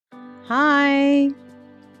Hi,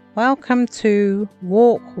 welcome to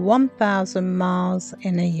Walk 1000 Miles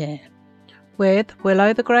in a Year with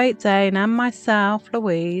Willow the Great Dane and myself,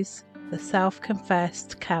 Louise, the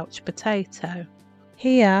self-confessed couch potato.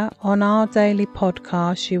 Here on our daily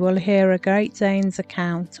podcast, you will hear a Great Dane's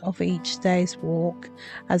account of each day's walk,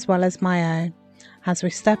 as well as my own, as we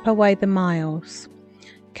step away the miles.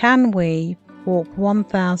 Can we walk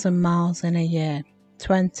 1000 miles in a year?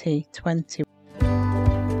 2020.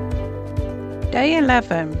 Day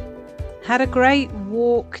 11. Had a great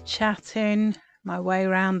walk chatting my way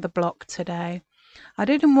around the block today. I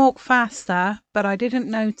didn't walk faster, but I didn't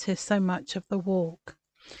notice so much of the walk.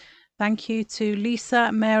 Thank you to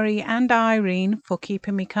Lisa, Mary and Irene for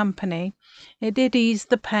keeping me company. It did ease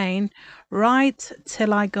the pain right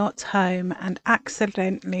till I got home and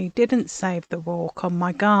accidentally didn't save the walk on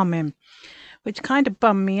my Garmin, which kind of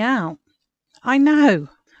bummed me out. I know.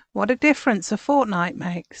 What a difference a fortnight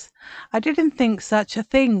makes. I didn't think such a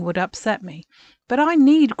thing would upset me, but I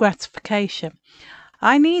need gratification.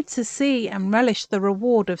 I need to see and relish the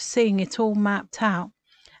reward of seeing it all mapped out.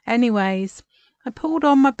 Anyways, I pulled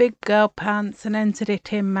on my big girl pants and entered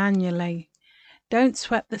it in manually. Don't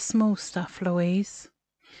sweat the small stuff, Louise.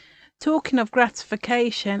 Talking of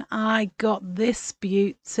gratification, I got this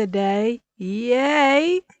beaut today.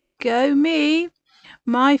 Yay! Go me!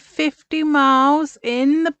 My 50 miles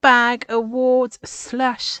in the bag awards /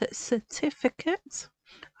 certificate.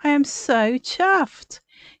 I am so chuffed.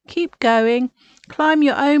 Keep going. Climb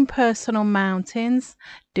your own personal mountains.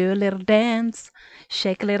 Do a little dance.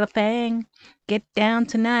 Shake a little thing. Get down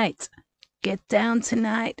tonight. Get down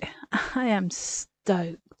tonight. I am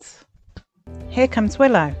stoked. Here comes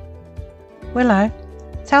Willow. Willow,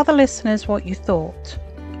 tell the listeners what you thought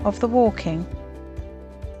of the walking.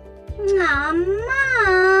 Mum!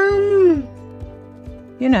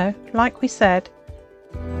 You know, like we said.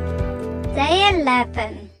 Day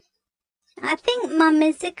 11. I think Mum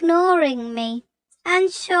is ignoring me.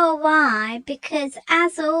 Unsure why, because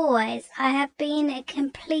as always I have been a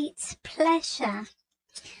complete pleasure.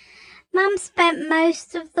 Mum spent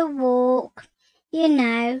most of the walk,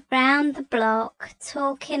 round the block,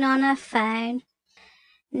 talking on her phone.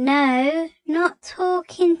 No, not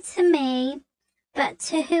talking to me, but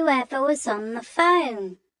to whoever was on the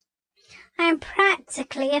phone. I am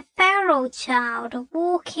practically a feral child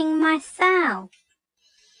walking myself.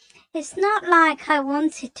 It's not like I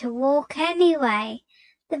wanted to walk anyway.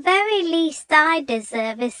 The very least I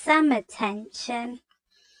deserve is some attention.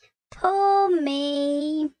 Poor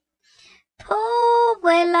me. Poor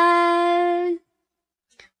Willow.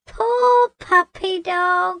 Poor puppy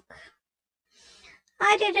dog.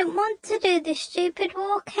 I didn't want to do this stupid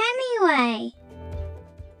walk anyway.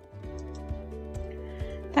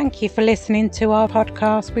 Thank you for listening to our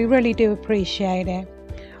podcast. We really do appreciate it.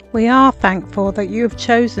 We are thankful that you have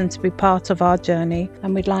chosen to be part of our journey,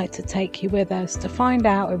 and we'd like to take you with us to find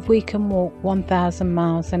out if we can walk 1000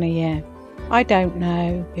 miles in a year. I don't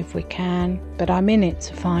know if we can, but I'm in it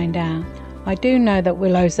to find out. I do know that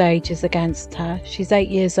Willow's age is against her. She's 8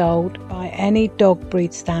 years old. By any dog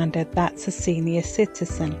breed standard, that's a senior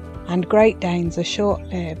citizen. And Great Danes are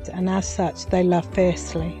short-lived, and as such they love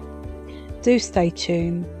fiercely. Do stay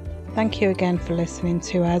tuned. Thank you again for listening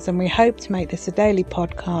to us, and we hope to make this a daily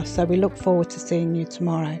podcast, so we look forward to seeing you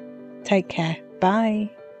tomorrow. Take care. Bye.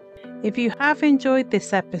 If you have enjoyed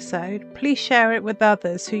this episode, please share it with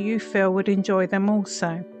others who you feel would enjoy them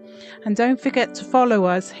also. And don't forget to follow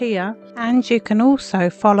us here, and you can also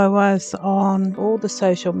follow us on all the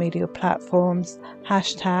social media platforms,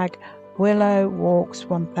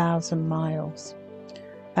 #WillowWalks1000 miles.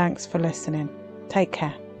 Thanks for listening. Take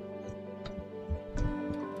care.